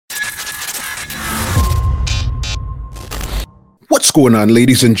What's going on,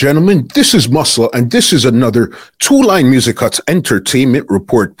 ladies and gentlemen? This is Muscle, and this is another Two Line Music Hut's Entertainment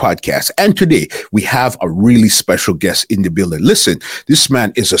Report podcast. And today, we have a really special guest in the building. Listen, this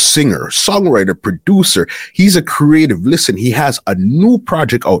man is a singer, songwriter, producer. He's a creative. Listen, he has a new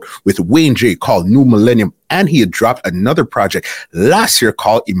project out with Wayne J called New Millennium, and he had dropped another project last year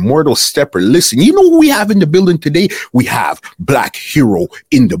called Immortal Stepper. Listen, you know who we have in the building today? We have Black Hero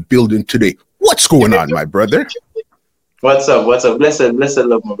in the building today. What's going on, my brother? What's up? Blessed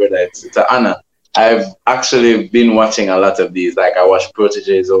love, my brother. It's an honor. I've actually been watching a lot of these. Like I watched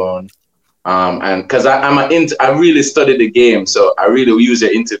Protégé Zone, and because I really studied the game, so I really use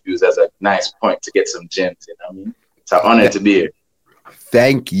your interviews as a nice point to get some gems. You know what I mean? It's an honor to be here.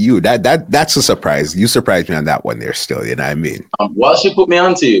 Thank you. That's a surprise. You surprised me on that one there still, you know what I mean? Well, she put me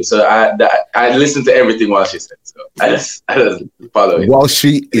on to you, so I listened to everything while she said, so I just follow it. Well,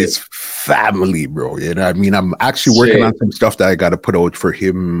 she is family, bro, you know what I mean? I'm actually working on some stuff that I got to put out for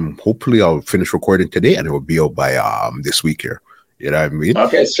him. Hopefully I'll finish recording today and it will be out by this week here, you know what I mean?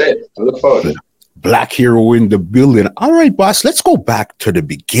 Okay, straight. I look forward to it. Black Hero in the building. All right, boss, let's go back to the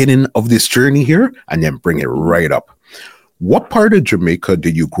beginning of this journey here and then bring it right up. What part of Jamaica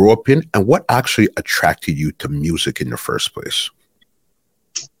did you grow up in, and what actually attracted you to music in the first place?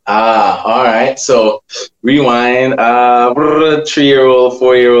 All right. So rewind. 3-year-old,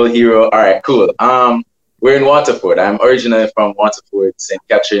 4-year-old hero. All right, cool. We're in Waterford. I'm originally from Waterford, St.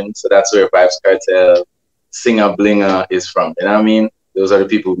 Catherine. So that's where Vybz Kartel, Singer Blinger is from. You know what I mean? Those are the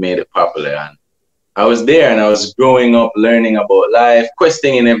people who made it popular. And I was there, and I was growing up, learning about life,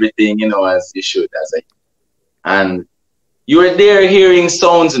 questioning everything, you know, as you should, and you were there hearing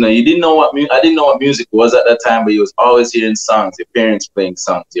sounds, you know. You didn't know I didn't know what music was at that time, but you was always hearing songs, your parents playing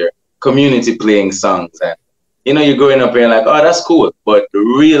songs, your community playing songs. And, you know, you're growing up and you're like, oh, that's cool. But the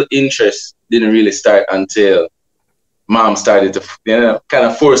real interest didn't really start until mom started to, you know, kind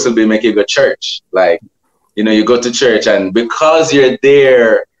of forcibly make you go to church. Like, you know, you go to church, and because you're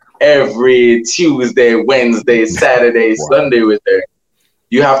there every Tuesday, Wednesday, Saturday, Sunday with her,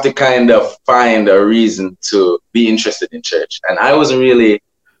 you have to kind of find a reason to be interested in church. And I wasn't really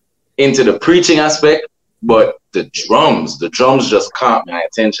into the preaching aspect, but the drums just caught my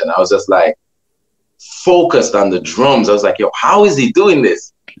attention. I was just like focused on the drums. I was like, yo, how is he doing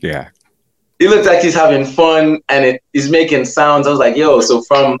this? Yeah. He looks like he's having fun and he's making sounds. I was like, yo, so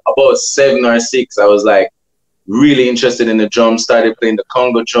from about 7 or 6, I was like really interested in the drums, started playing the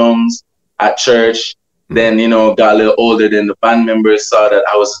Congo drums at church. Then, you know, got a little older, than the band members saw that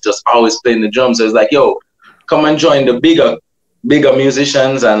I was just always playing the drums. So it's like, yo, come and join the bigger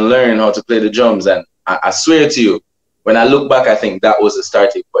musicians and learn how to play the drums. And I swear to you, when I look back, I think that was the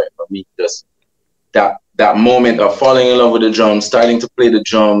starting point for me. Just that moment of falling in love with the drums, starting to play the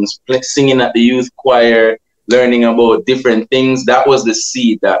drums, singing at the youth choir, learning about different things. That was the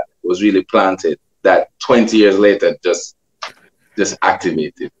seed that was really planted that 20 years later just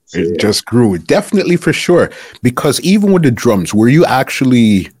activated. So, it just grew, definitely, for sure. Because even with the drums,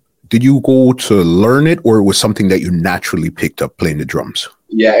 did you go to learn it, or it was something that you naturally picked up playing the drums?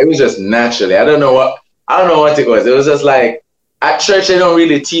 Yeah, it was just naturally. I don't know what it was. It was just like at church they don't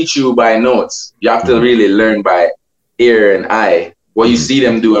really teach you by notes. You have to really learn by ear and eye, what you see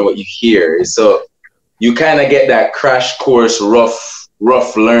them do and what you hear. So you kind of get that crash course,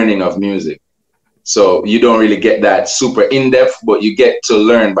 rough learning of music. So you don't really get that super in-depth, but you get to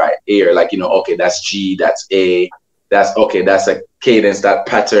learn by ear. Like, you know, okay, that's G, that's A, that's a cadence, that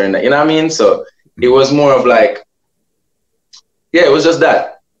pattern, you know what I mean? So it was more of like, yeah, it was just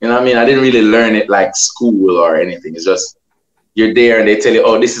that. You know what I mean? I didn't really learn it like school or anything. It's just, you're there and they tell you,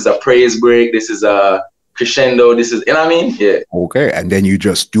 oh, this is a praise break, this is a crescendo, this is, you know what I mean? Yeah. Okay, and then you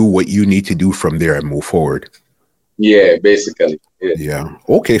just do what you need to do from there and move forward. Yeah, basically. Yeah.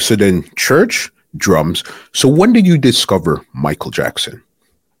 Okay, so then church, drums. So when did you discover Michael Jackson?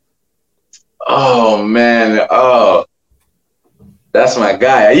 Oh man, that's my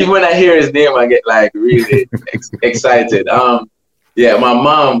guy. Even when I hear his name, I get like really excited. Yeah, my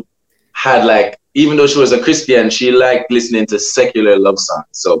mom had like, even though she was a Christian, she liked listening to secular love songs.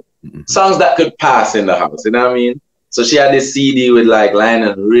 So songs that could pass in the house, you know what I mean? So she had this CD with like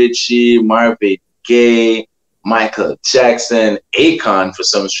Lionel Richie, Marvin Gaye, Michael Jackson, Akon for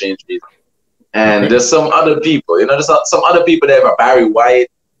some strange reason. And there's some other people, you know, there's some other people there, but Barry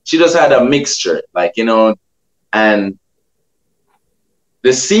White. She just had a mixture, like, you know, and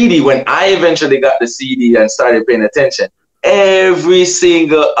the CD, when I eventually got the CD and started paying attention, every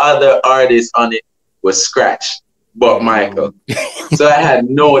single other artist on it was scratched, but Michael. So I had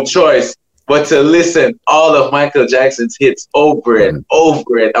no choice but to listen all of Michael Jackson's hits over and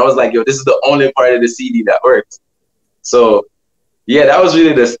over. And I was like, yo, this is the only part of the CD that works. So yeah, that was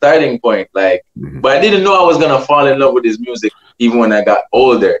really the starting point. Like, but I didn't know I was gonna fall in love with his music even when I got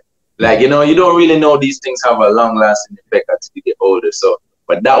older. Like, you know, you don't really know these things have a long lasting effect until you get older. So,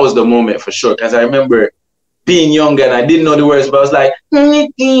 but that was the moment for sure. Because I remember being younger and I didn't know the words, but I was like,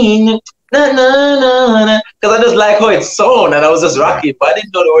 because I just like how it sounded and I was just rocking, but I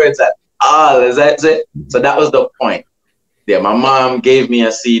didn't know the words at all. Is that it? So that was the point. Yeah, my mom gave me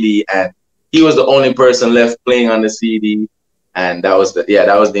a CD and he was the only person left playing on the CD. And that was the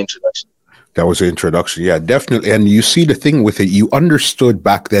introduction. That was the introduction. Yeah, definitely. And you see the thing with it, you understood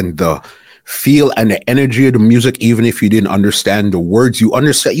back then the feel and the energy of the music, even if you didn't understand the words, you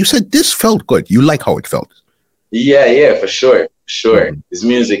understand. You said this felt good. You like how it felt. Yeah, for sure. His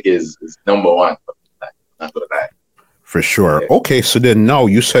music is number one. Not gonna lie. For sure. Yeah. Okay, so then now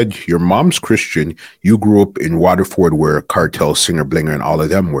you said your mom's Christian. You grew up in Waterford where Cartel, Singer Blinger, and all of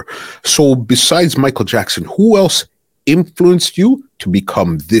them were. So besides Michael Jackson, who else influenced you to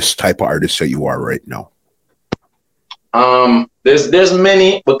become this type of artist that you are right now? There's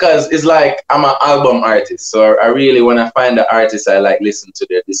many, because it's like I'm an album artist, so I really, when I find the artist, I like listen to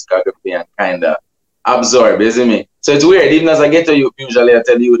their discography and kind of absorb, isn't me? So it's weird, even as I get to you, usually I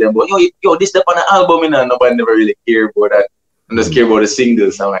tell you them, but yo, this step on the album, and nobody never really care about that. I just care about the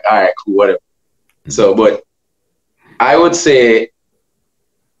singles. I'm like, all right, cool, whatever. So, but I would say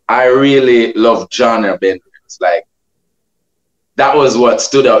I really love genre benders. Like, that was what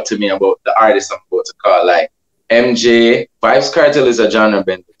stood out to me about the artist I'm about to call. Like, MJ, Vybz Kartel is a genre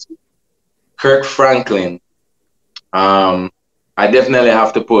bender too. Kirk Franklin. I definitely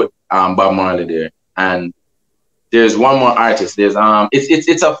have to put Bob Marley there. And there's one more artist. There's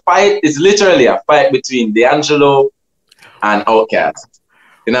it's a fight. It's literally a fight between D'Angelo and Outkast.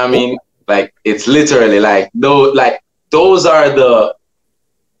 You know what I mean? Like, it's literally like those are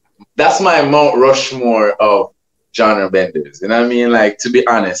that's my Mount Rushmore of genre benders. You know what I mean? Like, to be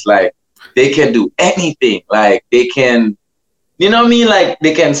honest, like, they can do anything. Like, they can, you know what I mean? Like,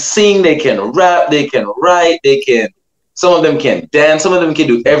 they can sing, they can rap, they can write, some of them can dance, some of them can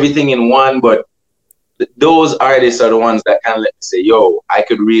do everything in one, but those artists are the ones that kind of let me say, yo, I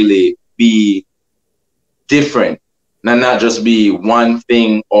could really be different and not just be one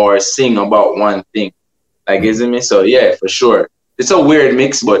thing or sing about one thing. Like, isn't it? So yeah, for sure. It's a weird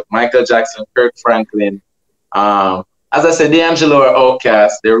mix, but Michael Jackson, Kirk Franklin, as I said, D'Angelo or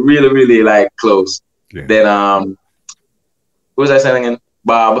Outkast, they're really, really like close. Yeah. Then who was I saying again?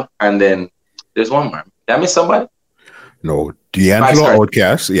 Bob, and then there's one more. Did I miss somebody? No, D'Angelo,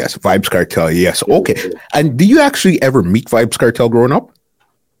 Outkast, yes. Vybz Kartel, yes. Okay. And did you actually ever meet Vybz Kartel growing up?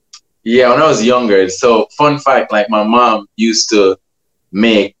 Yeah, when I was younger. So, fun fact, like, my mom used to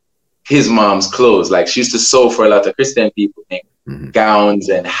make his mom's clothes. Like, she used to sew for a lot of Christian people, make gowns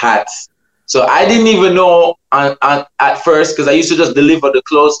and hats. So I didn't even know at first, because I used to just deliver the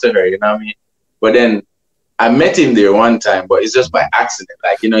clothes to her, you know what I mean? But then I met him there one time, but it's just by accident.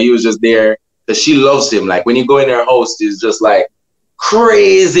 Like, you know, he was just there because she loves him. Like, when you go in her house, it's just like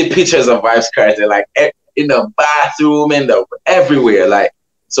crazy pictures of Vybz Kartel, like in the bathroom and everywhere. Like,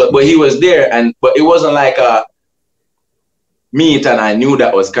 so, but he was there, but it wasn't like a meet and I knew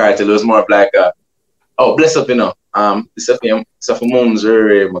that was Kartel. It was more of like oh, bless up, you know. This is for mom's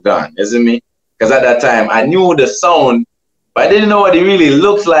very Magan, isn't me? Because at that time I knew the sound, but I didn't know what it really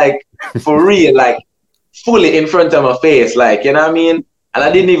looked like for real, like fully in front of my face, like, you know what I mean? And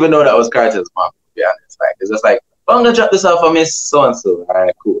I didn't even know that was Kartel's mom, to be honest. Like, it's just like, oh, I'm gonna drop this off for Miss so and so. All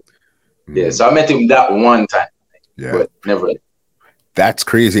right, cool. Yeah, so I met him that one time, but never. That's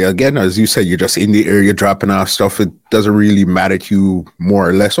crazy. Again, as you said, you're just in the area dropping off stuff. It doesn't really matter to you, more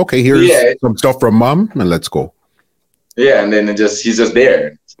or less. Okay, here's some stuff from mom, and let's go. Yeah, and then he's just there.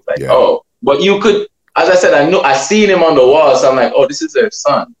 It's like, oh, but you could, as I said, I seen him on the wall, so I'm like, oh, this is their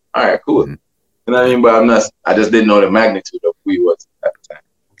son. All right, cool. You know what I mean? But I just didn't know the magnitude of who he was at the time.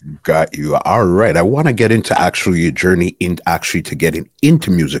 Got you. All right. I want to get into actually your journey to getting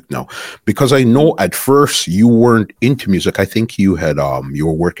into music now, because I know at first you weren't into music. I think you had you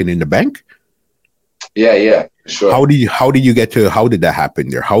were working in the bank. Yeah, sure. How did that happen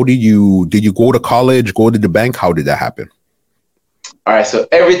there? Did you go to college, go to the bank? How did that happen? All right. So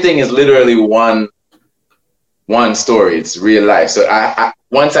everything is literally one story. It's real life. So I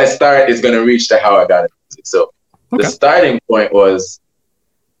once I start, it's gonna reach to how I got into music. So the starting point was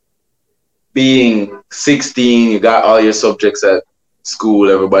being 16, you got all your subjects at school,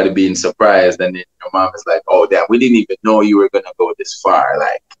 everybody being surprised, and then your mom is like, oh damn, we didn't even know you were gonna go this far.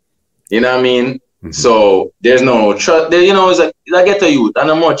 Like, you know what I mean? Mm-hmm. So there's no trust. You know, it's like, I get to youth, and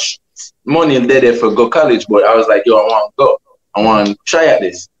how much money there for go college, but I was like, yo, I want to go. I want to try at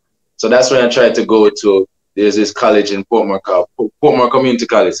this. So that's when I tried to go to there's this college in Portmore called Portmore Community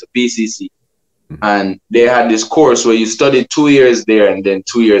College, so PCC. And they had this course where you studied 2 years there and then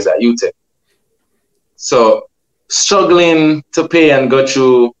 2 years at UTEP. So struggling to pay and go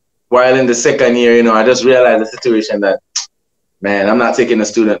through while in the second year, I just realized the situation that, man, I'm not taking a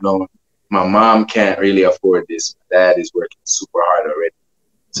student loan. My mom can't really afford this. My dad is working super hard already.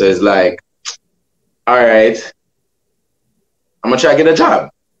 So it's like, all right, I'm going to try to get a job.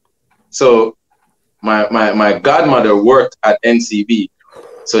 So my godmother worked at NCB.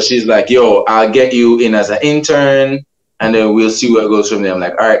 So she's like, yo, I'll get you in as an intern, and then we'll see where it goes from there. I'm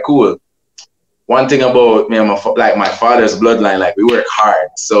like, all right, cool. One thing about me and my father's bloodline, like, we work hard.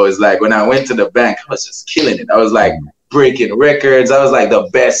 So it's like when I went to the bank, I was just killing it. I was like breaking records. I was like the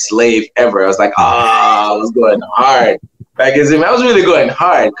best slave ever. I was like, I was going hard. Like, I was really going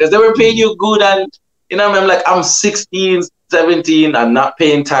hard because they were paying you good. And, I'm like, I'm 16, 17. I'm not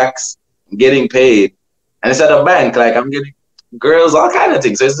paying tax. I'm getting paid. And it's at a bank. Like, I'm getting girls, all kind of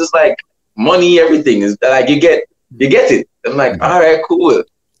things. So it's just like money, everything is like you get it. I'm like, all right, cool.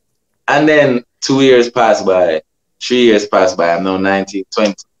 And then 2 years pass by, 3 years pass by. I'm now 19,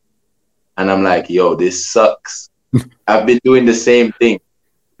 20. And I'm like, yo, this sucks. I've been doing the same thing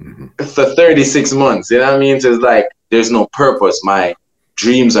for 36 months. You know what I mean? So it's like, there's no purpose. My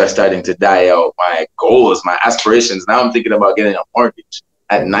dreams are starting to die out. My goals, my aspirations. Now I'm thinking about getting a mortgage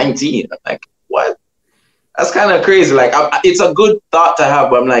at 19. I'm like, what? That's kind of crazy. Like, it's a good thought to have,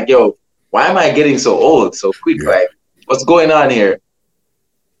 but I'm like, yo, why am I getting so old so quick? Yeah. Like, what's going on here?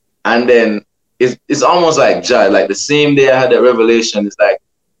 And then it's almost like like the same day I had that revelation, it's like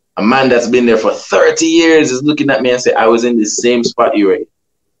a man that's been there for 30 years is looking at me and say, I was in the same spot you were in.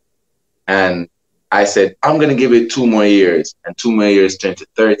 And I said, I'm going to give it 2 more years, and 2 more years turn to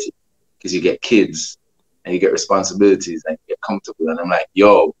 30 because you get kids and you get responsibilities and you get comfortable. And I'm like,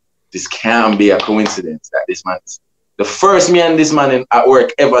 yo, this can't be a coincidence that this man is the first me and this man at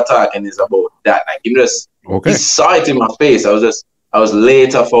work ever talking is about that. Like, he saw it in my face. I was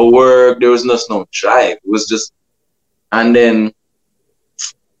later for work. There was no drive. It was just, and then,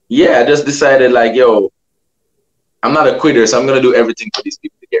 I just decided like, yo, I'm not a quitter, so I'm going to do everything for these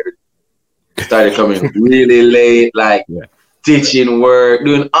people to get rid of me. Started coming really late, like teaching work,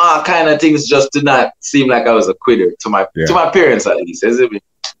 doing all kind of things just to not seem like I was a quitter to my parents, at least.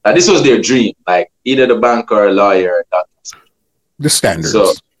 This was their dream, like either the bank or a lawyer or doctor. The standards.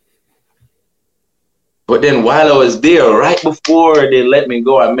 So, but then while I was there, right before they let me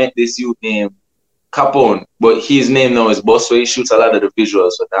go, I met this youth named Capone, but his name now is Boss, so he shoots a lot of the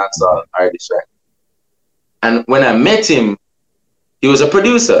visuals for dancehall artists, right? And when I met him, he was a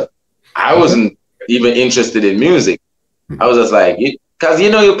producer. I wasn't even interested in music. I was just like, because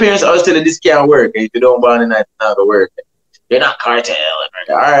your parents always tell you this can't work, and if you don't born in that, it's not gonna work. You're not cartel.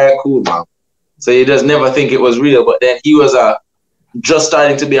 All right, cool, mom. So you just never think it was real. But then he was just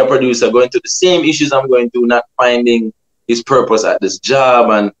starting to be a producer, going through the same issues I'm going through, not finding his purpose at this job.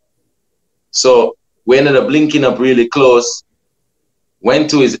 And so we ended up linking up really close, went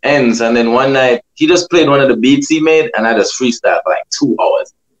to his ends. And then one night, he just played one of the beats he made, and I just freestyled for like 2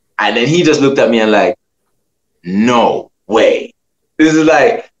 hours. And then he just looked at me and like, no way. This is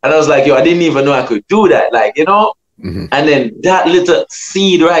like, and I was like, yo, I didn't even know I could do that. Like, And then that little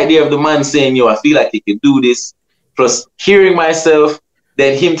seed right there of the man saying, yo, I feel like he can do this, plus hearing myself,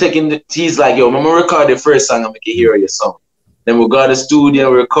 then him he's like, yo, I'm going to record the first song and make you hear your song. Then we got to the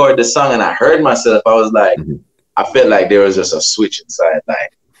studio, we record the song, and I heard myself. I was like, I felt like there was just a switch inside,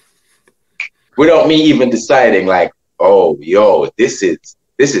 like, without me even deciding, like, oh, yo, this is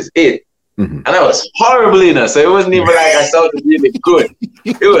it. And I was horrible in it, so it wasn't even like I sounded really good.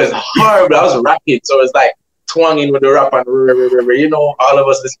 It was horrible. I was rapping, so it was like, twanging with the rap and all of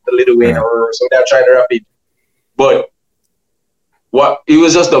us listen to Lil Wayne, so they're trying to rap it. But it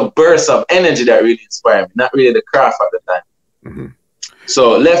was just a burst of energy that really inspired me, not really the craft at the time.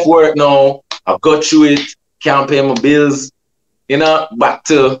 So left work now, I've got through it, can't pay my bills, back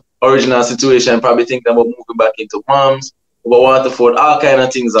to original situation, probably thinking about moving back into Moms, about Waterford, all kind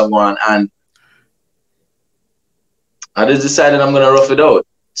of things I'm going, and I just decided I'm going to rough it out.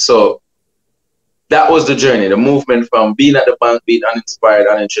 So that was the journey, the movement from being at the bank, being uninspired,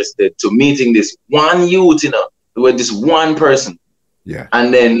 uninterested, to meeting this one youth, with this one person. Yeah.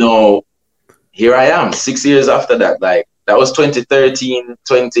 And then now, here I am, 6 years after that. Like, that was 2013,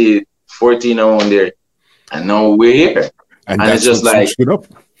 2014, around there. And now we're here. And it's just like,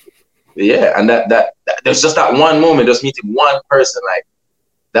 and that there's just that one moment, just meeting one person. Like,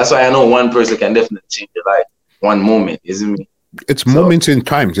 that's why I know one person can definitely change your life. One moment, isn't it? It's moments in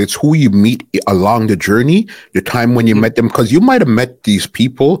times. It's who you meet along the journey, the time when you met them, because you might have met these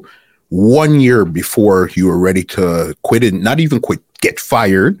people 1 year before you were ready to quit, and not even quit, get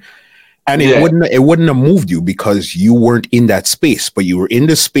fired. And it wouldn't have moved you because you weren't in that space, but you were in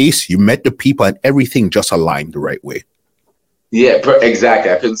the space, you met the people, and everything just aligned the right way. Yeah,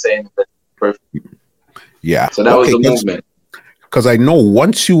 exactly. I couldn't say anything perfect. Yeah. So that was the movement. Because I know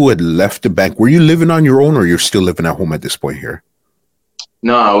once you had left the bank, were you living on your own, or you're still living at home at this point here?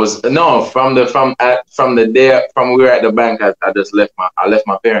 No, from the day we were at the bank, I just left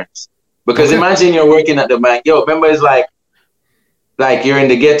my parents. Because imagine you're working at the bank. Yo, remember, it's like you're in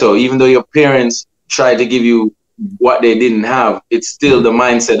the ghetto. Even though your parents tried to give you what they didn't have, it's still the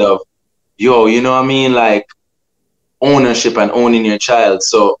mindset of, yo, you know what I mean? Like ownership and owning your child.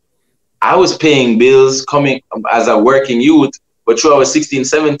 So I was paying bills coming as a working youth, but through I was 16,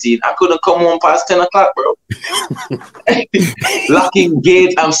 17, I couldn't come home past 10 o'clock, bro. Locking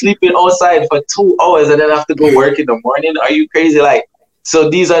gates, I'm sleeping outside for 2 hours and then I have to go work in the morning. Are you crazy? Like, so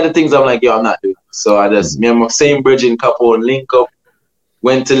these are the things I'm like, yo, I'm not doing. So I just, me and my same Virgin couple link up,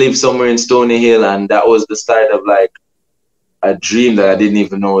 went to live somewhere in Stony Hill, and that was the start of like a dream that I didn't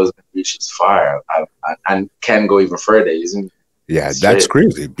even know was going to reach as far and can go even further, isn't it? Yeah, that's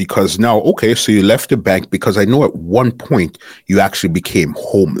crazy because now, okay, so you left the bank because I know at one point you actually became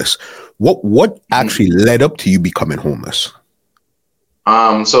homeless. What actually led up to you becoming homeless?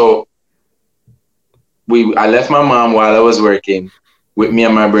 So I left my mom while I was working with me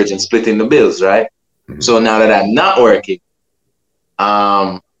and my Virgin splitting the bills, right? Mm-hmm. So now that I'm not working,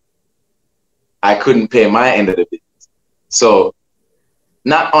 I couldn't pay my end of the bills. So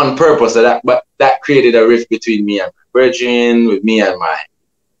not on purpose, but that created a rift between me and my Virgin, with me and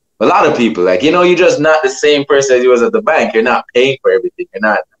a lot of people. Like, you know, you're just not the same person as you was at the bank. You're not paying for everything.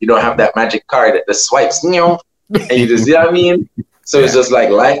 You don't have that magic card that the swipes, and you just, you know what I mean? So it's just like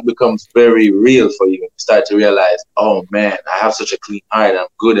life becomes very real for you. You start to realize, oh man, I have such a clean heart. I'm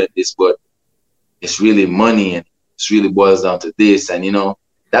good at this, but it's really money and it really boils down to this. And, you know,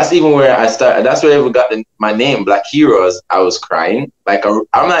 that's even where I started. That's where I even got my name, Black Heroes. I was crying. Like, I'm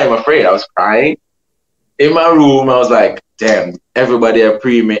not even afraid. I was crying in my room. I was like, damn, everybody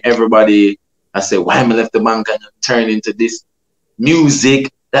appreciate me. Everybody, I said, why am I left the bank and turn into this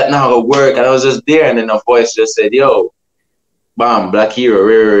music that now will work? And I was just there. And then a voice just said, yo, bam, Black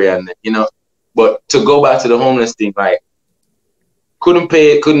Hero, and, you know, but to go back to the homeless thing, like, couldn't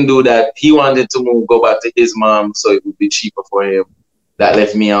pay it, couldn't do that. He wanted to go back to his mom so it would be cheaper for him. That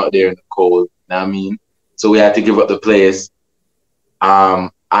left me out there in the cold, you know what I mean? So we had to give up the place. I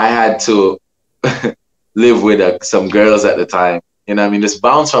had to live with some girls at the time, you know what I mean? Just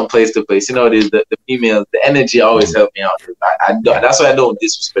bounce from place to place. You know, the females, the energy always helped me out. That's why I don't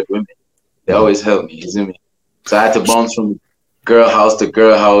disrespect women. They always help me, you see me? So I had to bounce from girl house to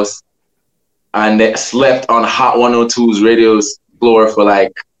girl house, and they slept on Hot 102's radio floor for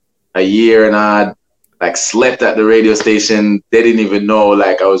like a year, and I like slept at the radio station. They didn't even know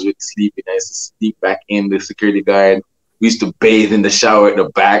like I was really sleeping. I used to sleep back in the security guard. We used to bathe in the shower at the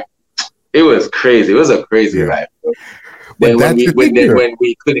back. It was crazy. It was a crazy life. Bro. Then when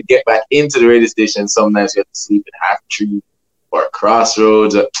we couldn't get back into the radio station, sometimes we had to sleep in Half Tree or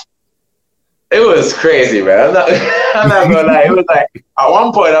Crossroads. It was crazy, man. I'm not gonna lie. It was like at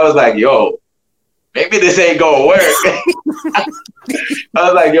one point I was like, yo, maybe this ain't gonna work. I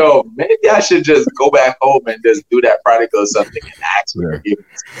was like, yo, maybe I should just go back home and just do that prodigal or something and ask for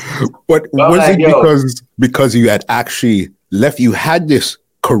forgiveness. But was like, it because you had actually left, you had this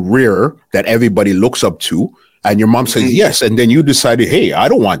career that everybody looks up to, and your mom says yes, and then you decided, hey, I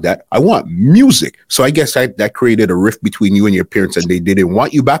don't want that. I want music. So I guess that created a rift between you and your parents, and they didn't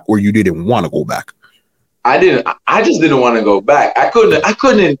want you back, or you didn't want to go back. I just didn't want to go back. I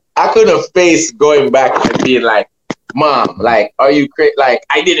couldn't face going back and being like, Mom, like, are you crazy? Like,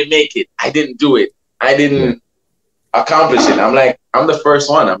 I didn't make it. I didn't do it. I didn't accomplish it. I'm like, I'm the first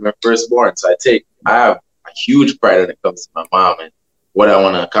one. I'm the firstborn. So I have a huge pride when it comes to my mom and what I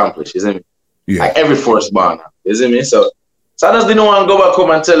want to accomplish, isn't it? Yeah. Like every firstborn, isn't it? So I just didn't want to go back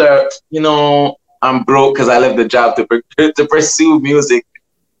home and tell her, you know, I'm broke because I left the job to pursue music.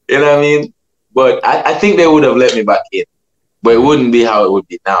 You know what I mean? But I think they would have let me back in. But it wouldn't be how it would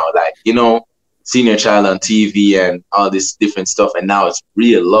be now. Like, you know, seeing your child on TV and all this different stuff. And now it's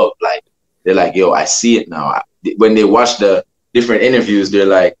real love. Like, they're like, yo, I see it now. When they watch the different interviews, they're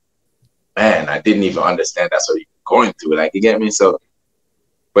like, man, I didn't even understand that's what you're going through. Like, you get me? So,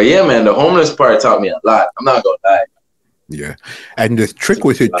 but yeah, man, the homeless part taught me a lot. I'm not going to lie. Yeah. And the trick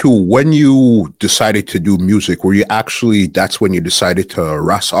with it too, when you decided to do music, that's when you decided to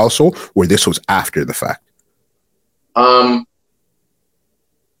rap also, or this was after the fact?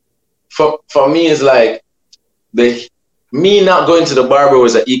 For me, it's like me not going to the barber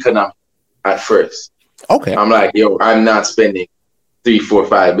was an economic at first. Okay. I'm like, yo, I'm not spending 3, 4,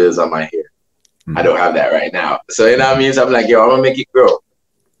 5 bills on my hair. Mm-hmm. I don't have that right now. So you know what I mean? So I'm like, yo, I'm gonna make it grow.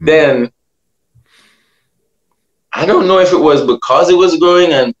 Mm-hmm. Then I don't know if it was because it was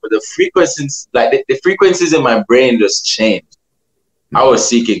growing and the frequencies, like the frequencies in my brain just changed. Mm-hmm. I was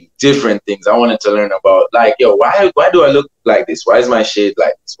seeking different things. I wanted to learn about, like, yo, why do I look like this? Why is my shade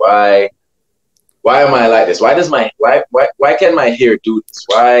like this? Why am I like this? Why can my hair do this?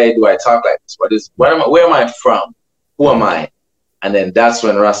 Why do I talk like this? Where am I from? Who am I? And then that's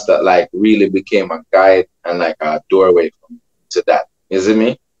when Rasta like really became a guide and like a doorway to that. You see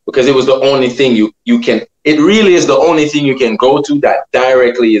me? Because it was the only thing you can. It really is the only thing you can go to that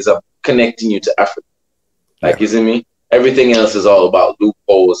directly is connecting you to Africa. Like, you see me? Everything else is all about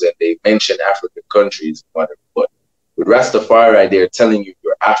loopholes and they mention African countries and whatever. But with Rastafari, they're telling you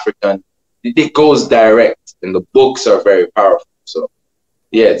you're African. It goes direct, and the books are very powerful. So,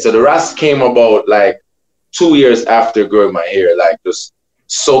 yeah. So the Rast came about like 2 years after growing my hair, like just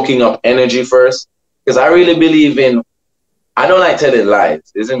soaking up energy first. Because I really believe I don't like telling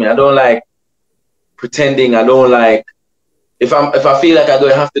lies. Isn't me? I don't like pretending. I don't like if I feel like I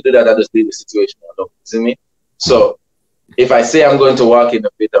don't have to do that, I just leave the situation alone. See me? So if I say I'm going to walk in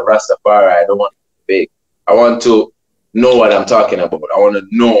the faith of Rastafari, I don't want to be fake. I want to know what I'm talking about. I want to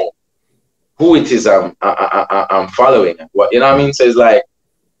know who it is I'm following. What, you know what I mean? So it's like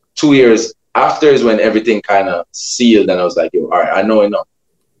 2 years after is when everything kind of sealed, and I was like, yo, all right, I know enough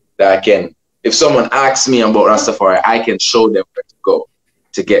that I can. If someone asks me about Rastafari, I can show them where to go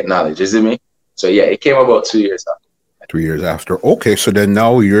to get knowledge. You see me? So yeah, it came about 2 years after. 3 years after. Okay, so then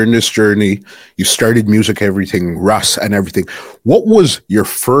now you're in this journey. You started music, everything, Russ and everything. What was your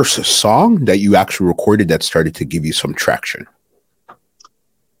first song that you actually recorded that started to give you some traction?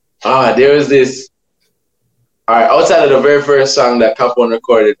 There was this. All right, outside of the very first song that Capone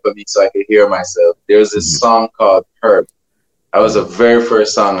recorded for me so I could hear myself, there was this song called Herb. That was the very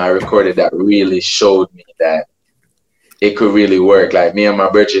first song I recorded that really showed me that it could really work. Like me and my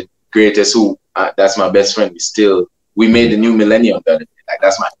brother, Greatest, who that's my best friend. We made the new millennium the other day. Like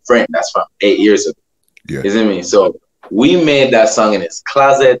that's my friend. That's from 8 years ago. Yeah. Isn't me? So we made that song in his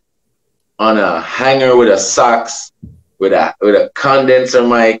closet on a hanger with a socks with a condenser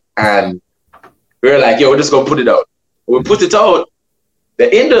mic, and we were like, yo, we're just gonna put it out. We put it out.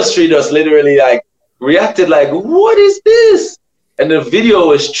 The industry just literally like reacted like, what is this? And the video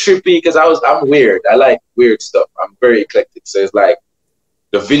was trippy because I'm weird. I like weird stuff. I'm very eclectic. So it's like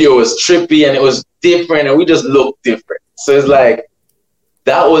the video was trippy and it was different and we just looked different. So it's like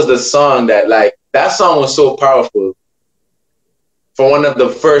that was the song that song was so powerful. For one of the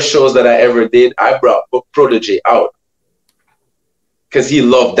first shows that I ever did, I brought Prodigy out because he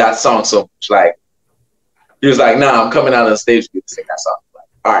loved that song so much. Like he was like, nah, I'm coming out on stage with you to sing that song. Like,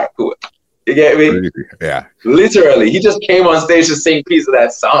 all right, cool. You get me? Yeah. Literally, he just came on stage to sing a piece of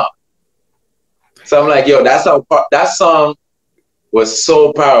that song. So I'm like, yo, that song was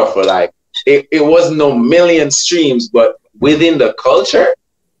so powerful. Like, it wasn't no million streams, but within the culture,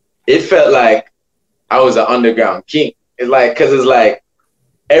 it felt like I was an underground king. It's like, because it's like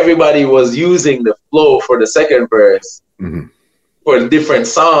everybody was using the flow for the second verse for different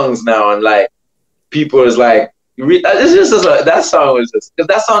songs now, and like people is like, it's just that song was just because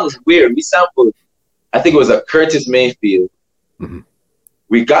that song is weird. We sampled, I think it was a Curtis Mayfield.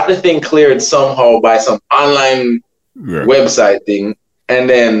 We got the thing cleared somehow by some online website thing, and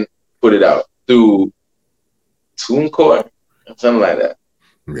then put it out through TuneCore, something like that.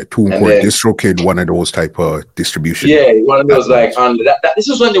 Yeah, TuneCore, DistroKid, one of those type of distribution. Yeah, one of those like on that. This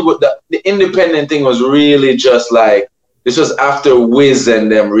was when the independent thing was really just like. This was after Wiz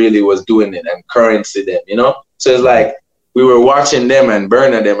and them really was doing it and Currency them, you know? So it's like we were watching them and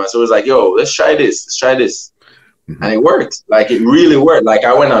burning them. And so it was like, yo, let's try this. And it worked. Like it really worked. Like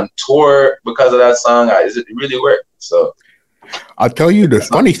I went on tour because of that song. It really worked. So I'll tell you the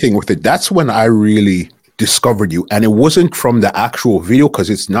funny thing with it. That's when I really discovered you. And it wasn't from the actual video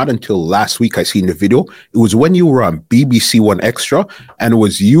because it's not until last week I seen the video. It was when you were on BBC One Extra and it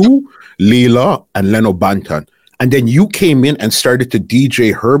was you, Leela, and Leno Banton. And then you came in and started to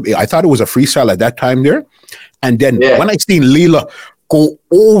DJ Herb. I thought it was a freestyle at that time there. And then when I seen Leela go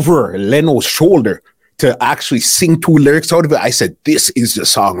over Leno's shoulder to actually sing 2 lyrics out of it, I said, this is the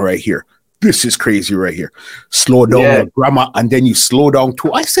song right here. This is crazy right here. Slow down the grammar, and then you slow down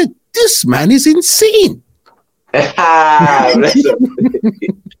too. I said, this man is insane. Bless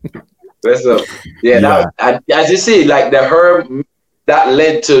up. Yeah. As you see, like the Herb, that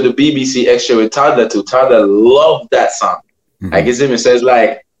led to the BBC Extra with Tada too. Tada loved that song. Like it says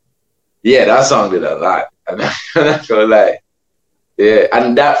like, yeah, that song did a lot. I'm not gonna lie. Yeah,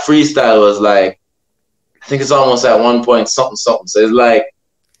 and that freestyle was like, I think it's almost at 1 point something. So it's like,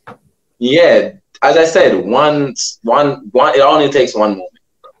 yeah, as I said, one. It only takes one moment.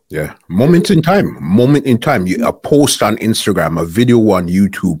 Yeah, moment in time. A post on Instagram, a video on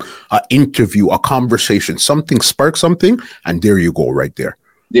YouTube, an interview, a conversation, something sparks something, and there you go, right there.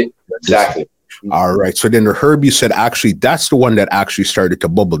 Yeah, exactly. All right. So then the Herb, you said actually that's the one that actually started to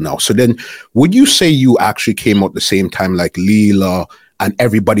bubble now. So then would you say you actually came out the same time like Leela and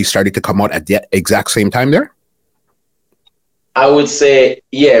everybody started to come out at the exact same time there? I would say,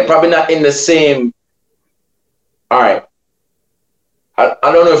 yeah, probably not in the same. All right. I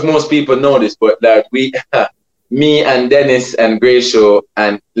don't know if most people know this, but that me and Dennis and Gracio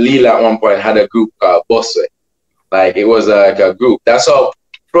and Leela at one point had a group called Busway. Like it was like a group. That's how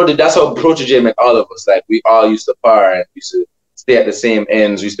Protoje met all of us. Like we all used to par and used to stay at the same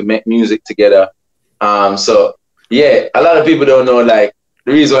ends. We used to make music together. So yeah, a lot of people don't know like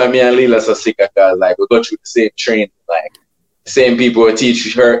the reason why me and Leela are so sick because like we go through the same training. Like the same people who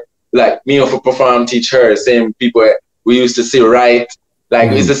teach her, like me for perform, teach her. The same people we used to see write.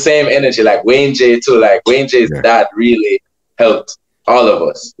 Like it's the same energy. Like Wayne J too. Like Wayne J's dad really helped all of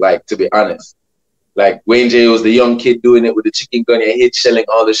us. Like to be honest. Like Wayne J was the young kid doing it with the chicken gun and hit shelling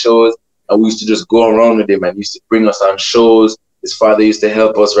all the shows. And we used to just go around with him and used to bring us on shows. His father used to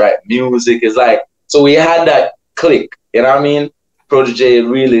help us write music. It's like, so we had that click, you know what I mean? Protoje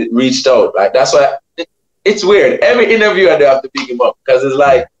really reached out. Like, that's why it's weird. Every interview I do have to pick him up because it's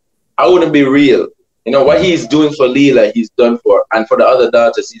like, I wouldn't be real. You know, what he's doing for Leela, he's done for, and for the other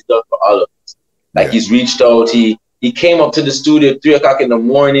daughters, he's done for all of us. Like, he's reached out. He came up to the studio at 3 o'clock in the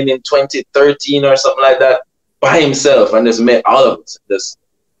morning in 2013 or something like that by himself and just met all of us just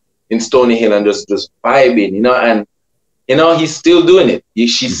in Stony Hill and just vibing, you know, and, you know, he's still doing it.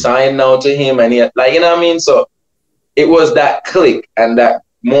 She signed now to him and he, like, you know what I mean? So it was that click and that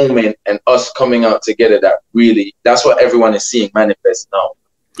moment and us coming out together that really, that's what everyone is seeing manifest now,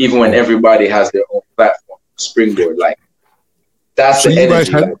 even when everybody has their own platform, springboard, like, that's the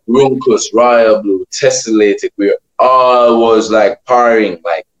energy, like Runkus, Royal Blue, Tessellated, we all was like parring,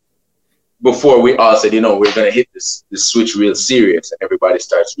 like before we all said, you know, we're gonna hit this switch real serious, and everybody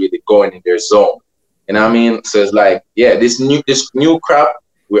starts really going in their zone. You know what I mean? So it's like, yeah, this new crop,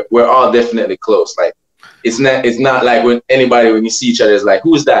 we're all definitely close. Like it's not like when you see each other, it's like,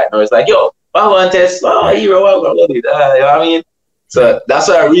 who's that? No, it's like, yo, I want Tess, oh, hero, I love it. You know what I mean? So that's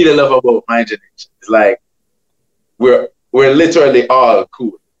what I really love about my generation. It's like we're literally all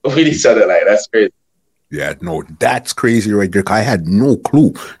cool with each other. Like, that's crazy. Yeah, no, that's crazy right there. I had no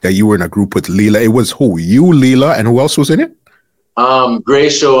clue that you were in a group with Leela. It was who? You, Leela, and who else was in it?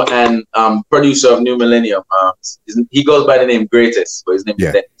 Gracio and producer of New Millennium. He goes by the name Greatest, but his name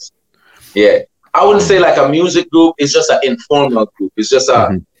is Dennis. Yeah. I wouldn't say like a music group. It's just an informal group. It's just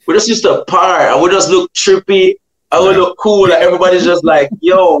we just used to par and we just look trippy. I would look cool. Like everybody's just like,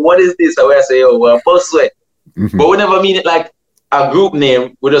 yo, what is this? And I say, yo, we're Busway. But we never mean it like a group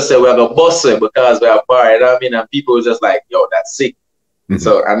name. We just say we're a Busway because we're a bar. You know what I mean? And people were just like, yo, that's sick.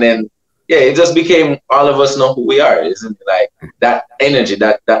 So, and then, yeah, it just became all of us know who we are. Isn't it? Like that energy,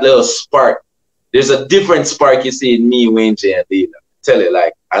 that little spark. There's a different spark you see in me, Wayne J, and Leela. Tell it,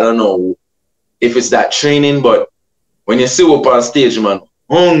 like, I don't know if it's that training, but when you see up on stage, man,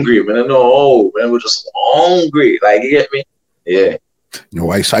 hungry, man, I know, man, we're just hungry. Like, you get me? Yeah.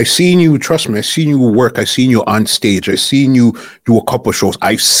 No, I seen you, trust me, I seen you work, I seen you on stage, I seen you do a couple shows,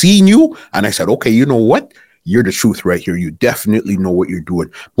 I've seen you, and I said, okay, you know what? You're the truth right here. You definitely know what you're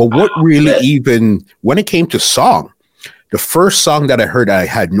doing. But what really even, when it came to song, the first song that I heard I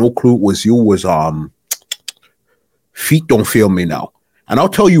had no clue was Feet Don't Fail Me Now. And I'll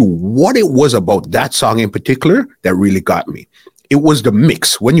tell you what it was about that song in particular that really got me. It was the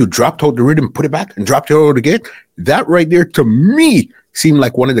mix. When you dropped out the rhythm, put it back and dropped it out again, that right there to me seemed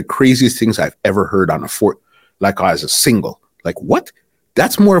like one of the craziest things I've ever heard on like as a single. Like, what?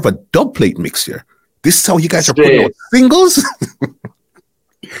 That's more of a dub plate mix here. This is how you guys are putting out singles?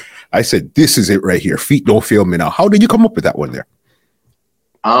 I said, this is it right here. Feet Don't Fail Me Now. How did you come up with that one there?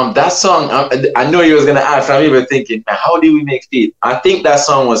 That song, I know you was going to ask. I'm even thinking, how do we make Feet? I think that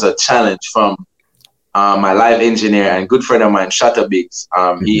song was a challenge from my live engineer and good friend of mine, Shatta Biggs.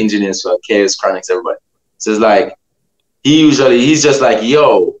 He engineers for Chaos Chronics, everybody. So it's like, he's just like,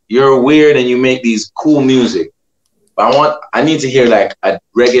 yo, you're weird and you make these cool music. But I need to hear like a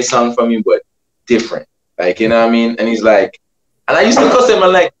reggae song from you, but different. Like, you know what I mean? And he's like, and I used to cuss him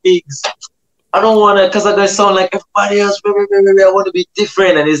and like, Biggs, I don't want to, because I gotta sound like everybody else. I want to be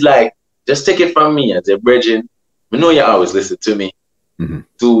different. And he's like, just take it from me. I said, Bridget, I know you always listen to me.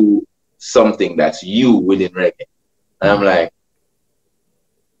 Do something that's you within reggae. And I'm like,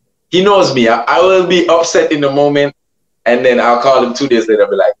 he knows me. I will be upset in the moment, and then I'll call him 2 days later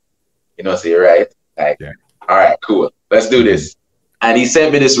and be like, so you're right. Like, all right, cool. Let's do this. And he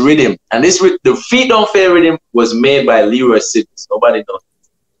sent me this rhythm. And the Feet Don't Fail rhythm was made by Leroy Simmons. Nobody knows.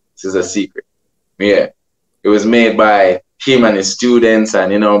 This is a secret. Yeah. It was made by him and his students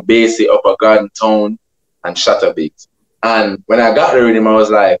and, Basie, Upper Garden Tone, and Shatterbeats. And when I got the rhythm, I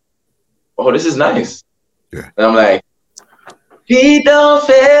was like, oh, this is nice. Yeah. And I'm like, Feet don't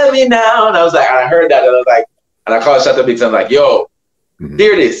fail me now. And I was like, I heard that. And I was like, and I called Shatterbeats and I'm like, yo,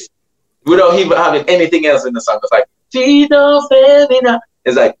 hear this. Without even having anything else in the song. It's like, Feet don't fail me now.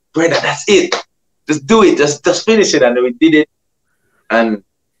 It's like, brother, that's it. Just do it. Just finish it. And then we did it. And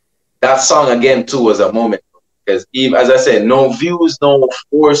that song again too was a moment. Because even as I said, no views, no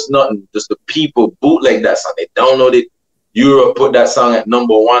force, nothing. Just the people bootleg that song. They downloaded. Europe put that song at #1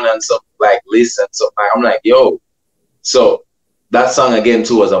 on some like list and stuff. I'm like, yo. So that song again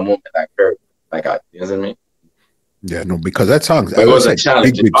too was a moment I heard. Like, you know what I mean? Yeah, no, because that song, it was a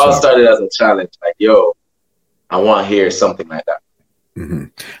challenge. It all started as a challenge. Like, yo, I want to hear something like that. Mm-hmm.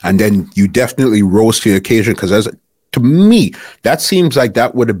 And then you definitely rose to the occasion, because to me, that seems like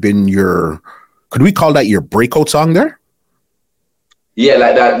that would have been could we call that your breakout song there? Yeah,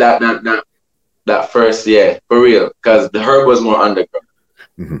 like that first, yeah, for real. Because the Herb was more underground.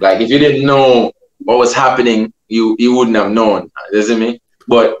 Mm-hmm. Like, if you didn't know what was happening, you wouldn't have known. You see me?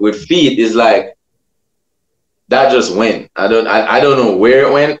 But with Feet, it's like, that just went. I don't know where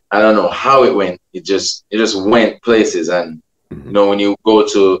it went. I don't know how it went. It just went places. And when we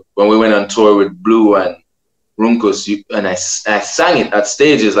went on tour with Blue and Runkus, and I sang it at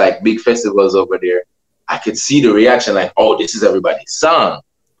stages like big festivals over there. I could see the reaction, like, oh, this is everybody's song.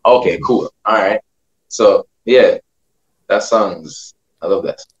 Okay, cool. All right. So yeah, that song's, I love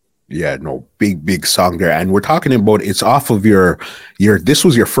that. Yeah, no, big song there. And we're talking about, it's off of this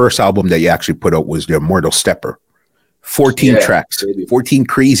was your first album that you actually put out, was the Immortal Stepper. 14 tracks, baby. 14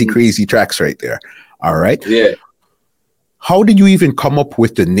 crazy tracks right there. All right. Yeah. How did you even come up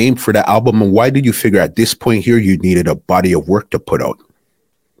with the name for the album, and why did you figure at this point here you needed a body of work to put out?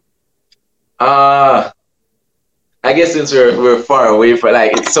 I guess since we're far away from,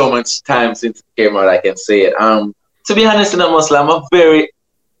 like, it's so much time since it came out, I can say it. To be honest, I'm a very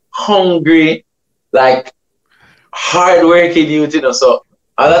hungry, like, hardworking youth, so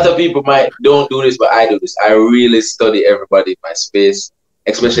a lot of people don't do this, but I do this. I really study everybody in my space,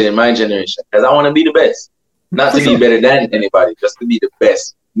 especially in my generation, because I want to be the best. Not to be better than anybody, just to be the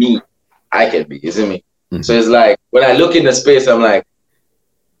best I can be, you see me? Mm-hmm. So it's like, when I look in the space, I'm like,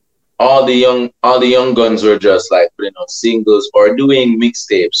 all the young guns were just like putting out singles or doing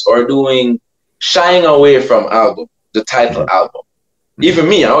mixtapes or shying away from the title album. Mm-hmm. Even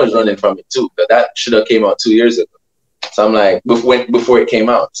me, I was running from it too, but that should have came out 2 years ago. So I'm like, before it came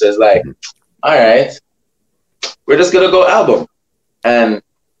out. So it's like, all right, we're just going to go album. And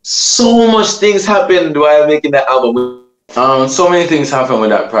so much things happened while making that album. So many things happened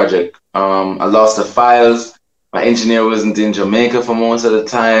with that project. I lost the files. My engineer wasn't in Jamaica for most of the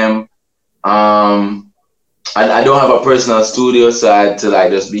time. I don't have a personal studio, so I had to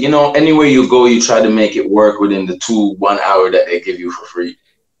like just be, anywhere you go, you try to make it work within the 1 hour that they give you for free,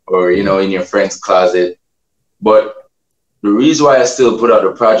 or, in your friend's closet. But the reason why I still put out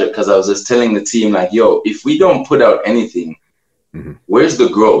the project, because I was just telling the team, like, yo, if we don't put out anything, where's the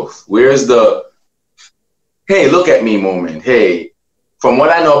growth? Where's the, hey, look at me moment? Hey, from what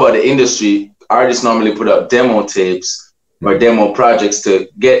I know about the industry, artists normally put out demo tapes or demo projects to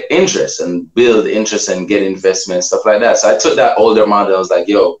get interest and build interest and get investment, stuff like that. So I took that older model. I was like,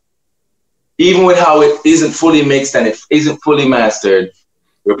 yo, even with how it isn't fully mixed and it isn't fully mastered,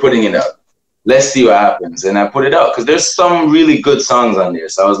 we're putting it out. Let's see what happens. And I put it out because there's some really good songs on there.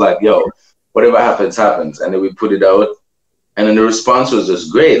 So I was like, yo, whatever happens, happens. And then we put it out. And then the response was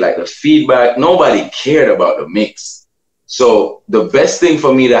just great. Like the feedback, nobody cared about the mix. So the best thing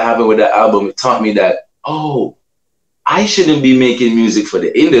for me that happened with that album, it taught me that, oh, I shouldn't be making music for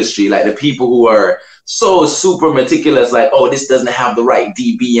the industry. Like the people who are so super meticulous, like, oh, this doesn't have the right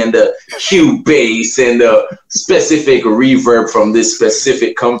dB and the Q bass and the specific reverb from this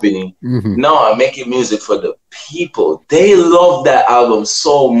specific company. Mm-hmm. No, I'm making music for the people. They love that album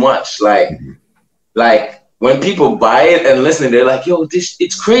so much. Like when people buy it and listen, they're like, yo,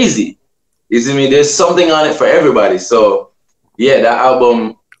 it's crazy. You see me? There's something on it for everybody. So yeah, that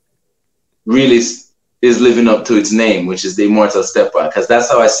album really is living up to its name, which is the Immortal Stepper, because that's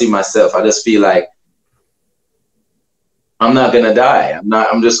how I see myself. I just feel like I'm not gonna die.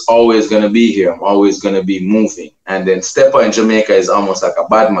 I'm just always gonna be here. I'm always gonna be moving. And then Stepper in Jamaica is almost like a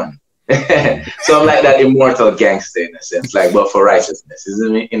bad man. So I'm like that immortal gangster in a sense, like, but for righteousness,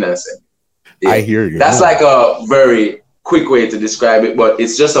 isn't it? In a sense. Yeah. I hear you. That's like a very quick way to describe it, but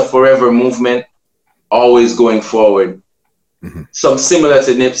it's just a forever movement, always going forward. Mm-hmm. Some similar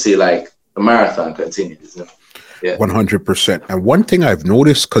to Nipsey, like the marathon continues, isn't it? Yeah. 100%. And one thing I've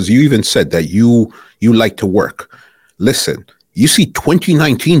noticed, because you even said that you like to work. Listen, you see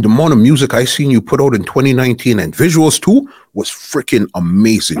 2019, the amount of music I seen you put out in 2019 and visuals too was freaking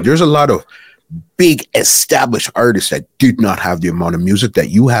amazing. There's a lot of big established artists that did not have the amount of music that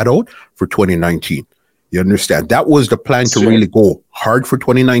you had out for 2019. You understand? That was the plan to really go hard for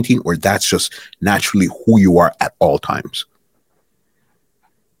 2019, or that's just naturally who you are at all times?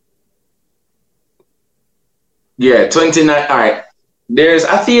 Yeah, 29. All right.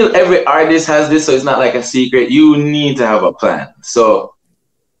 I feel every artist has this, so it's not like a secret. You need to have a plan. So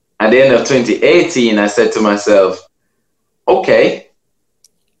at the end of 2018, I said to myself, okay,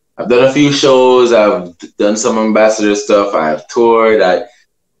 I've done a few shows. I've done some ambassador stuff. I've toured.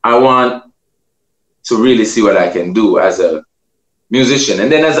 I want to really see what I can do as a musician.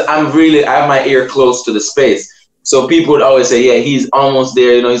 And then I have my ear close to the space. So people would always say, yeah, he's almost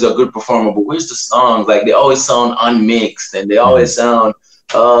there. You know, he's a good performer, but where's the songs? Like, they always sound unmixed and they always sound,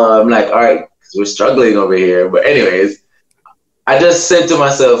 I'm like, all right, because we're struggling over here. But anyways, I just said to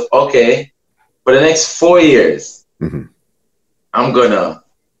myself, okay, for the next 4 years, I'm going to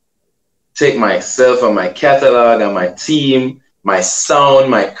take myself and my catalog and my team, my sound,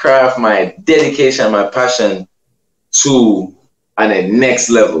 my craft, my dedication, my passion to the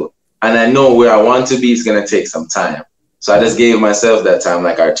next level. And I know where I want to be is going to take some time. So I just gave myself that time,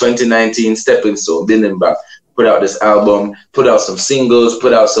 like our 2019 stepping stone, building back, put out this album, put out some singles,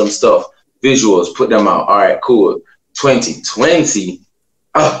 put out some stuff, visuals, put them out. All right, cool. 2020,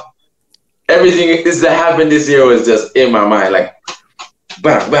 everything that happened this year was just in my mind, like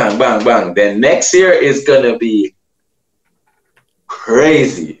bang, bang, bang, bang. Then next year is going to be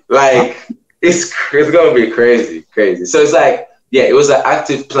crazy. Like, it's going to be crazy. So it's like, yeah, it was an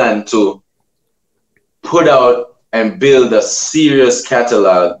active plan to put out and build a serious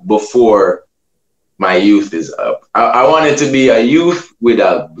catalog before my youth is up. I wanted to be a youth with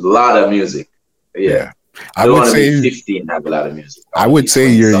a lot of music. Yeah. I would say 50 and have a lot of music. I would say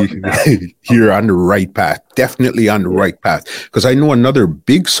you're on the right path. Definitely on the right path. Because I know another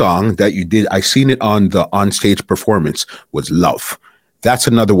big song that you did, I seen it on the onstage performance, was Love. That's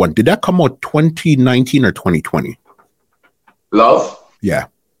another one. Did that come out 2019 or 2020? Love? Yeah.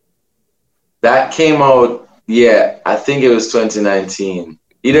 That came out, I think it was 2019.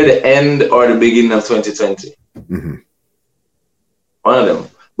 Either the end or the beginning of 2020. One of them.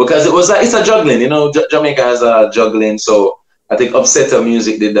 Because it's a juggling, you know, Jamaica has a juggling. So I think Upsetter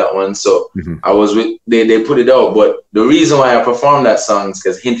Music did that one. So I was they put it out. But the reason why I performed that song is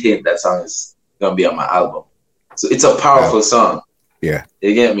because hint, that song is going to be on my album. So it's a powerful song. Yeah.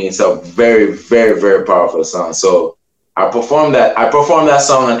 You get me? It's a very, very, very powerful song. So I perform that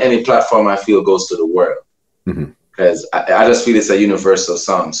song on any platform I feel goes to the world, because I just feel it's a universal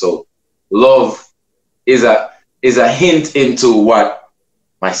song. So Love is a hint into what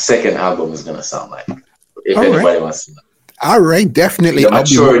my second album is gonna sound like. If anybody wants to know. All right, definitely. The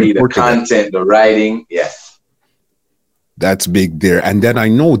maturity, the content, the writing, that's big there. And then I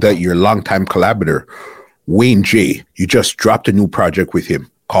know that your longtime collaborator, Wayne J, you just dropped a new project with him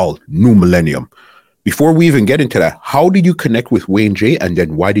called New Millennium. Before we even get into that, how did you connect with Wayne J, and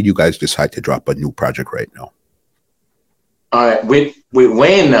then why did you guys decide to drop a new project right now? All right, with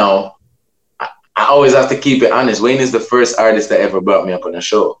Wayne now, I always have to keep it honest. Wayne is the first artist that ever brought me up on a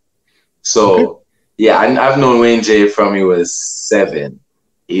show. So, I've known Wayne J from he was 7.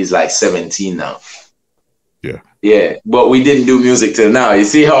 He's like 17 now. Yeah, but we didn't do music till now. You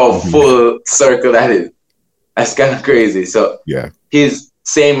see how full circle that is? That's kind of crazy. So, he's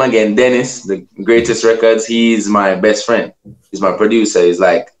same again, Dennis, the Greatest Records. He's my best friend. He's my producer. He's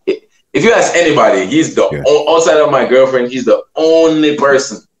like, if you ask anybody, he's the outside of my girlfriend, he's the only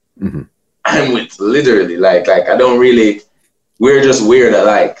person I'm with. Literally, like I don't really. We're just weird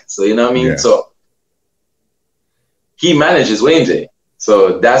alike. So you know what I mean. Yeah. So he manages Wayne J.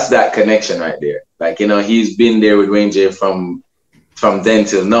 So that's that connection right there. Like, you know, he's been there with Wayne J from then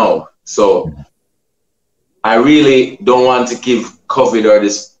till now. So I really don't want to give COVID or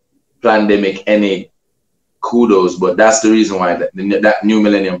this pandemic any kudos, but that's the reason why that New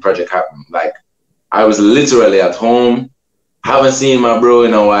Millennium project happened. Like, I was literally at home, haven't seen my bro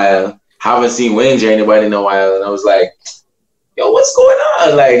in a while, haven't seen Wayne J anybody in a while, and I was like, yo, what's going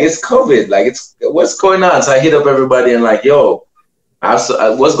on? Like, it's COVID. Like, what's going on? So I hit up everybody and like, yo,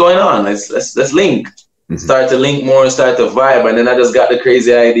 what's going on? Let's link. start to link more and start to vibe. And then I just got the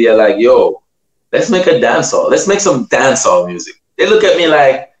crazy idea like, yo, let's make a dancehall. Let's make some dancehall music. They look at me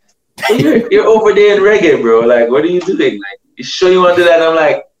like, hey, you're over there in reggae, bro. Like, what are you doing? Like, you sure you want to do that? And I'm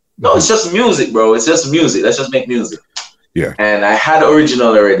like, no, it's just music, bro. It's just music. Let's just make music. Yeah. And I had the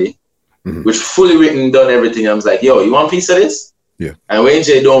original already, which fully written, done everything. I was like, yo, you want a piece of this? Yeah. And Wayne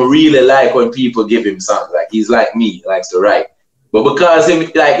J don't really like when people give him songs. Like, he's like me, he likes to write. But because him,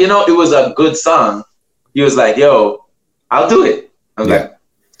 like, you know, it was a good song, he was like, yo, I'll do it. I'm like,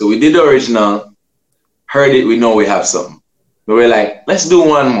 so we did the original, heard it, we know we have something. But we're like, let's do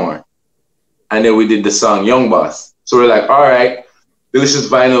one more. And then we did the song Young Boss. So we're like, all right, Delicious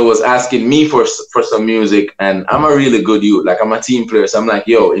Vinyl was asking me for some music, and I'm a really good youth. Like, I'm a team player. So I'm like,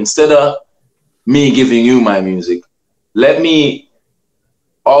 yo, instead of me giving you my music, let me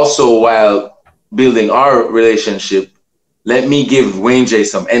also, while building our relationship, let me give Wayne J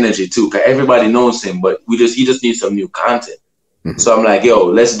some energy too, because everybody knows him, but he just needs some new content. So I'm like, yo,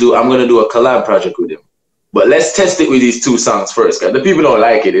 I'm going to do a collab project with him. But let's test it with these two songs first, because the people don't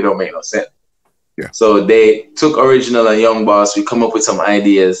like it. It don't make no sense. Yeah. So they took Original and Young Boss. We come up with some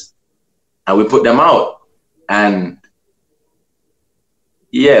ideas, and we put them out. And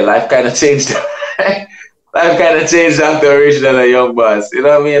yeah, life kind of changed. Life kind of changed after Original and Young Boss. You know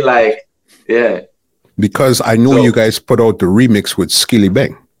what I mean? Like, yeah. Because I know you guys put out the remix with Skilly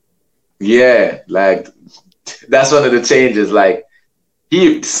Bang. Yeah, like that's one of the changes. Like,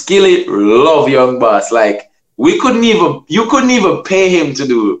 Skilly love Young Boss. Like, you couldn't even pay him to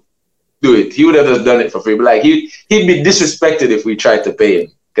do it. He would have just done it for free. But like, he'd be disrespected if we tried to pay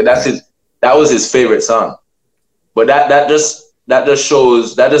him, because that was his favorite song. But that just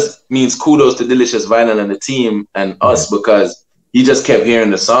means kudos to Delicious Vinyl and the team and us, because he just kept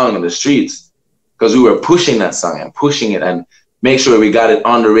hearing the song in the streets, because we were pushing that song and pushing it and make sure we got it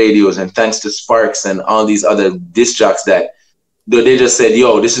on the radios. And thanks to Sparks and all these other disc jocks that they just said,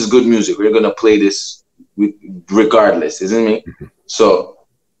 yo, this is good music. We're going to play this regardless, isn't it? So,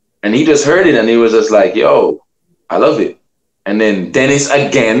 and he just heard it and he was just like, yo, I love it. And then Dennis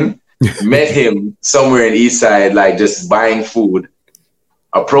again met him somewhere in Eastside, like just buying food.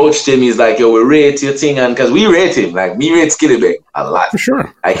 Approached him, he's like, yo, we rate your thing, and because we rate him, like me rate Skilly Bang a lot. For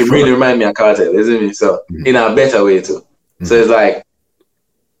sure. I can really remind me of Cartel, isn't it? So in a better way too. So it's like,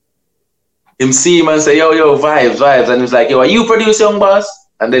 him see him and say, yo, vibes. And he's like, yo, are you produce Young Boss?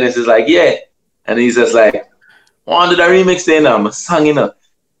 And then it's just like, yeah. And he's just like, on to the remix thing now, I'm singing up.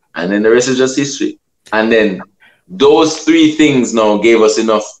 And then the rest is just history. And then those three things now gave us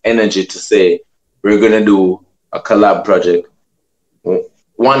enough energy to say, we're going to do a collab project.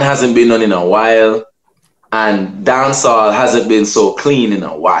 One hasn't been done in a while, and dancehall hasn't been so clean in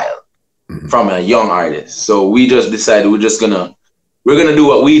a while from a young artist. So we just decided we're gonna do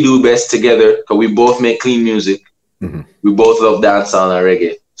what we do best together, because we both make clean music. We both love dancehall and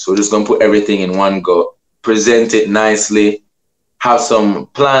reggae. So we're just gonna put everything in one go, present it nicely, have some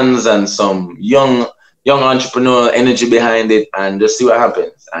plans and some young entrepreneurial energy behind it, and just see what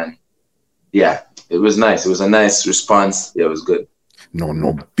happens. And yeah, it was nice. It was a nice response. Yeah, it was good.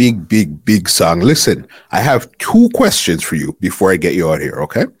 No, big song. Listen, I have two questions for you before I get you out here,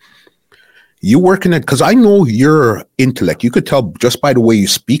 okay? You working at, because I know your intellect, you could tell just by the way you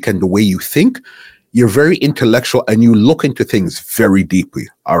speak and the way you think, you're very intellectual and you look into things very deeply,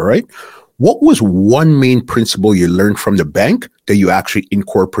 all right? What was one main principle you learned from the bank that you actually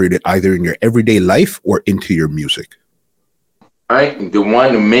incorporated either in your everyday life or into your music? All right, the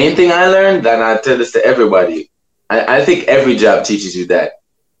main thing I learned, and I tell this to everybody, I think every job teaches you that.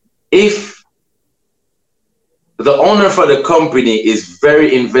 If the owner for the company is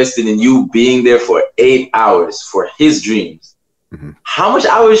very invested in you being there for 8 hours for his dreams, how much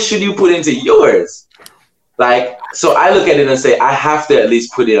hours should you put into yours? Like, so I look at it and say, I have to at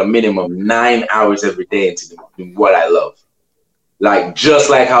least put in a minimum 9 hours every day into what I love. Like, just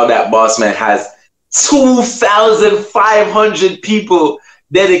like how that boss man has 2,500 people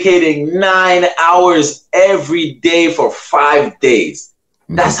dedicating 9 hours every day for 5 days.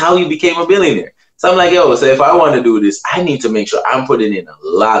 That's how he became a billionaire. So I'm like, yo, so if I want to do this, I need to make sure I'm putting in a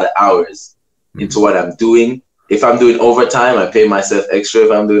lot of hours into what I'm doing. If I'm doing overtime, I pay myself extra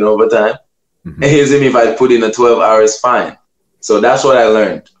if I'm doing overtime. And here's me, if I put in the 12 hours, fine. So that's what I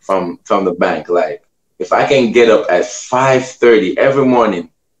learned from the bank. Like, if I can get up at 5:30 every morning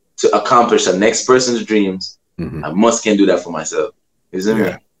to accomplish the next person's dreams, I can do that for myself. Isn't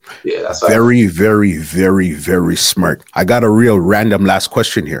it? Yeah, that's very, very, very, very smart. I got a real random last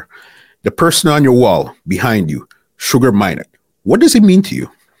question here. The person on your wall behind you, Sugar Minott, what does it mean to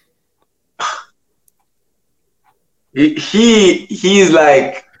you? He's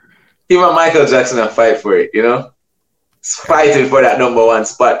like him and Michael Jackson are fight for it, you know? Fighting for that number one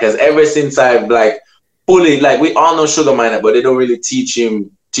spot. Because ever since I've like fully, like we all know Sugar Minott, but they don't really teach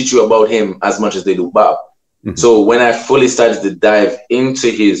you about him as much as they do Bob. Mm-hmm. So when I fully started to dive into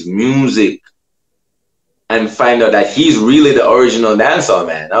his music and find out that he's really the original dancehall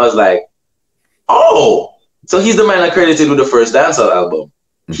man, I was like, oh, so he's the man accredited with the first dancehall album.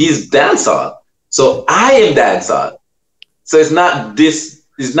 Mm-hmm. He's dancehall. So I am dancehall. So it's not just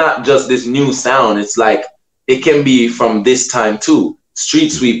this new sound. It's like, it can be from this time too. Street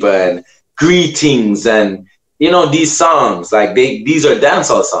Sweeper and Greetings and, you know, these songs, like these are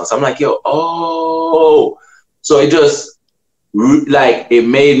dancehall songs. I'm like, yo, oh. So it just, like, it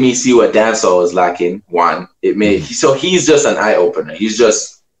made me see what dancehall was lacking, one. So he's just an eye-opener. He's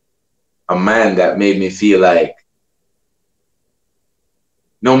just a man that made me feel like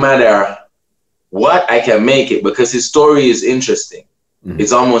no matter what, I can make it because his story is interesting. Mm-hmm.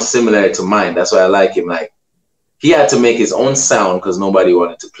 It's almost similar to mine. That's why I like him. Like, he had to make his own sound because nobody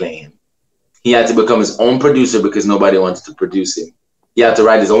wanted to play him. He had to become his own producer because nobody wanted to produce him. He had to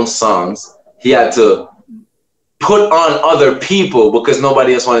write his own songs. He had to put on other people because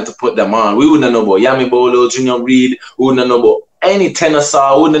nobody else wanted to put them on. We wouldn't know about Yami Bolo, Junior Reid. We wouldn't know about any tenor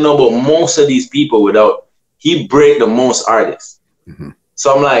saw. We wouldn't know about most of these people without he break the most artists. Mm-hmm.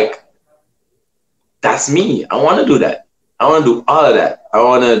 So I'm like, that's me. I want to do that. I want to do all of that. I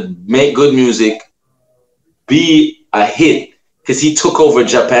want to make good music, be a hit, because he took over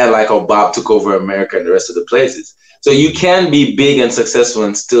Japan like how Bob took over America and the rest of the places. So you can be big and successful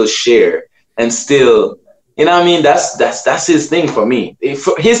and still share and still, you know what I mean? That's his thing for me.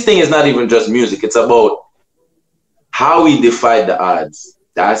 His thing is not even just music. It's about how he defied the odds.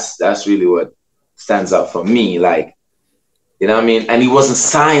 That's really what stands out for me. Like, you know what I mean? And he wasn't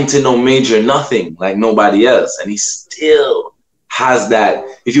signed to no major nothing like nobody else. And he still has that.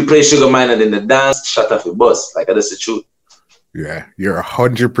 If you play Sugar Minott in the dance, shut off your bus. Like, that's the truth. Yeah, you're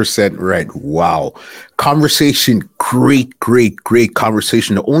 100% right. Wow. Conversation, great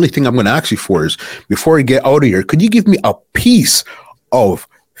conversation. The only thing I'm going to ask you for is, before I get out of here, could you give me a piece of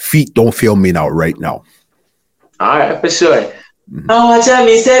Feet Don't Fail Me Now right now? All right, for sure. Mm-hmm. Oh, tell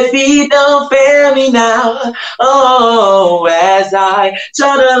me, say, feet don't fail me now. Oh, as I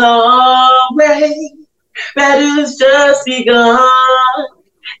trot a long way, battle's just begun.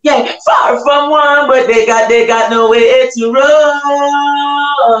 Yeah, far from one, but they got nowhere to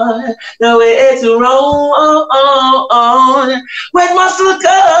run, nowhere to run. When muscle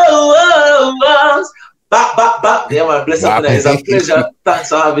comes, bop. Yeah, man, bless up. It's a pleasure. Thanks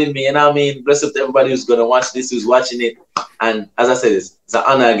for having me. And I mean, bless up to everybody who's gonna watch this, who's watching it. And as I said, it's an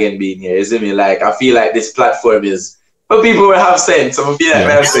honor again being here. Isn't it? Like, I feel like this platform is for people who have sense. So I feel like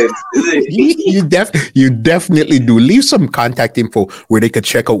we have sense. You definitely do. Leave some contact info where they could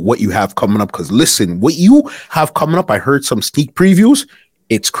check out what you have coming up. Because listen, what you have coming up, I heard some sneak previews.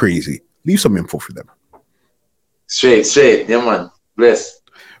 It's crazy. Leave some info for them. Straight. Yeah, man. Bless.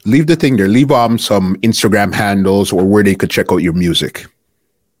 Leave the thing there. Leave some Instagram handles or where they could check out your music.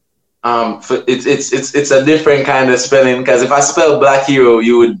 It's a different kind of spelling, because if I spell Black Hero,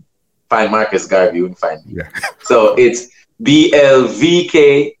 you would find Marcus Garvey. You wouldn't find me. Yeah. So it's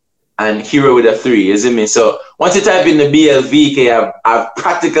BLVK and Hero with a 3, isn't it? So once you type in the BLVK, I've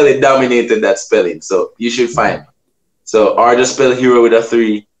practically dominated that spelling. So you should find me. So or just spell Hero with a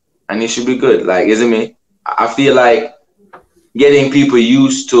 3, and you should be good. Like, isn't it? I feel like getting people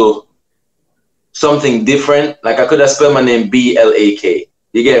used to something different. Like, I could have spelled my name BLAK.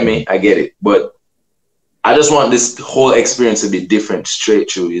 You get me? I get it. But I just want this whole experience to be different, straight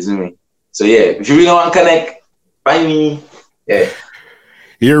through, isn't it? So yeah, if you really want to connect, find me. Yeah.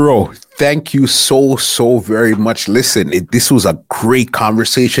 Hero, thank you so very much. Listen, this was a great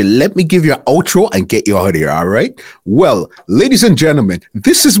conversation. Let me give you an outro and get you out of here, all right? Well, ladies and gentlemen,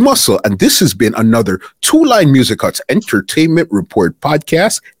 this is Muscle, and this has been another Two Line Music Hut's Entertainment Report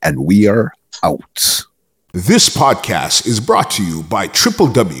podcast, and we are out. This podcast is brought to you by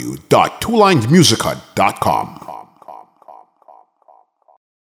www.twolinedmusichut.com.